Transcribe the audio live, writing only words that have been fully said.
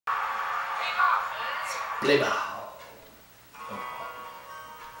Playboy.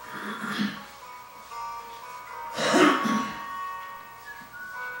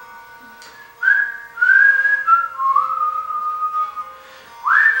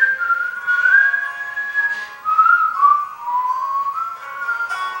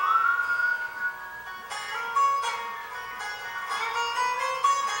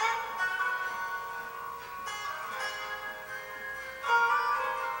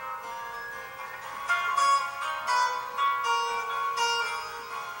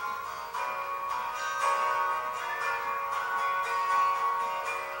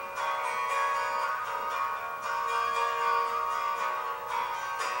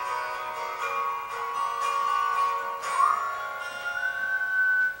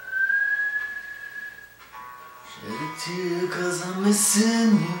 Shed a tear 'cause I'm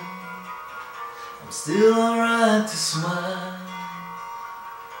missing you. I'm still alright to smile.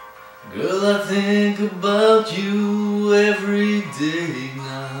 Girl, I think about you every day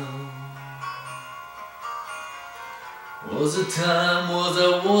now. Was a time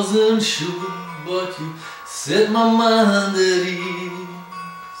I wasn't sure, but you set my mind at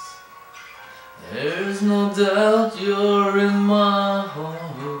ease. There's no doubt you're in my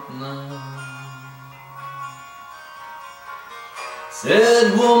heart now. Said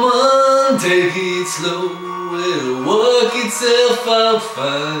woman, take it slow, it'll work itself out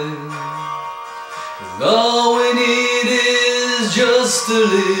fine. 'Cause all we need is just a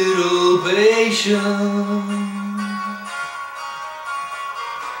little patience.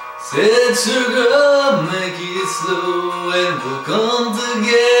 Said sugar, make it slow and we'll come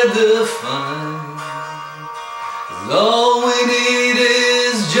together fine. 'Cause all we need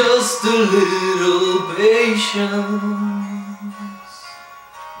is just a little patience.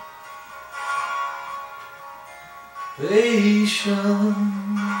 Patience,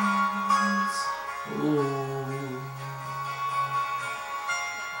 oh, yeah.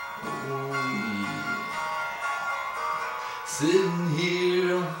 Sitting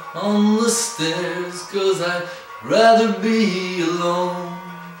here on the stairs 'cause I'd rather be alone.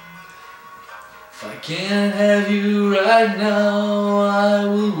 If I can't have you right now, I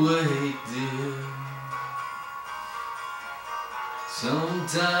will wait, dear.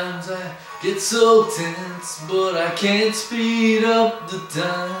 Sometimes I get so tense, but I can't speed up the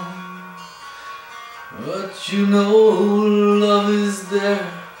time. But you know love is there,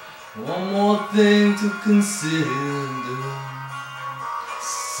 one more thing to consider.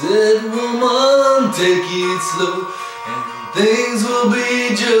 Said woman, take it slow and things will be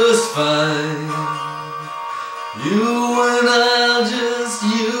just fine. You and I'll just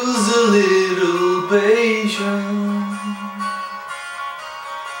use a little patience.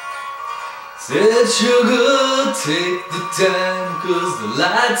 Said sugar, take the time 'cause the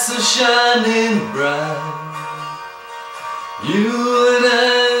lights are shining bright. You and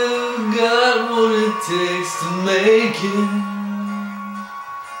I've got what it takes to make it,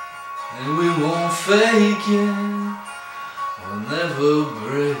 and we won't fake it, we'll never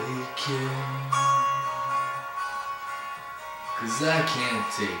break it. 'Cause I can't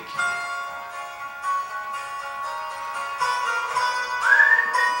take it.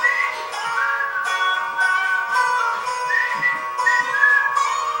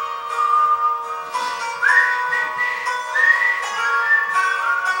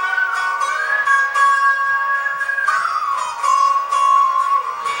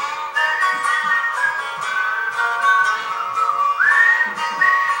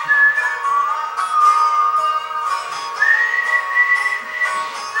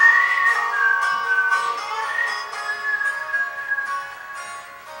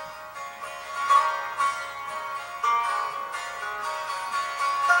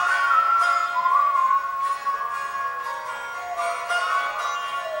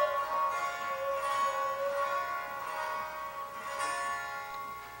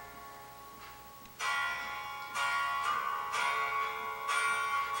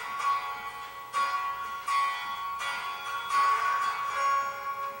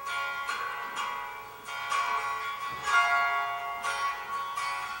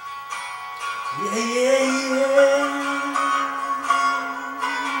 Yeah, yeah, yeah.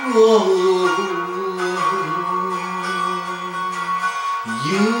 Whoa.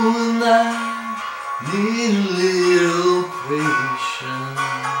 You and I need a little patience.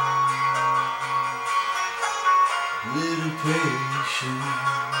 Little patience,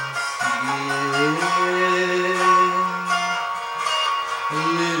 yeah. A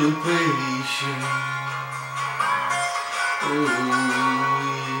little patience. Oh, yeah.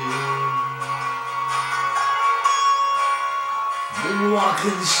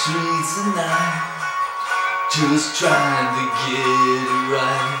 walking the streets at night, just trying to get it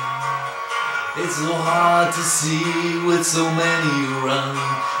right. It's so hard to see with so many around.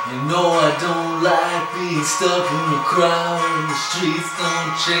 You know I don't like being stuck in a crowd. The streets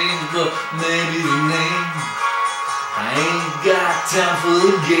don't change, but maybe the name. I ain't got time for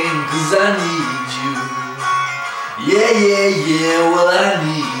the game, 'cause I need you. Yeah, yeah, yeah, well I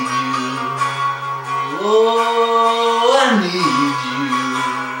need you. Oh, I need you.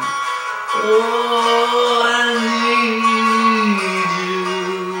 Oh, I need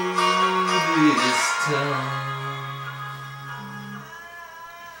you this time.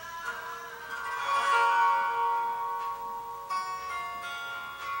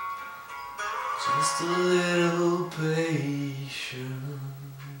 Just a little patience.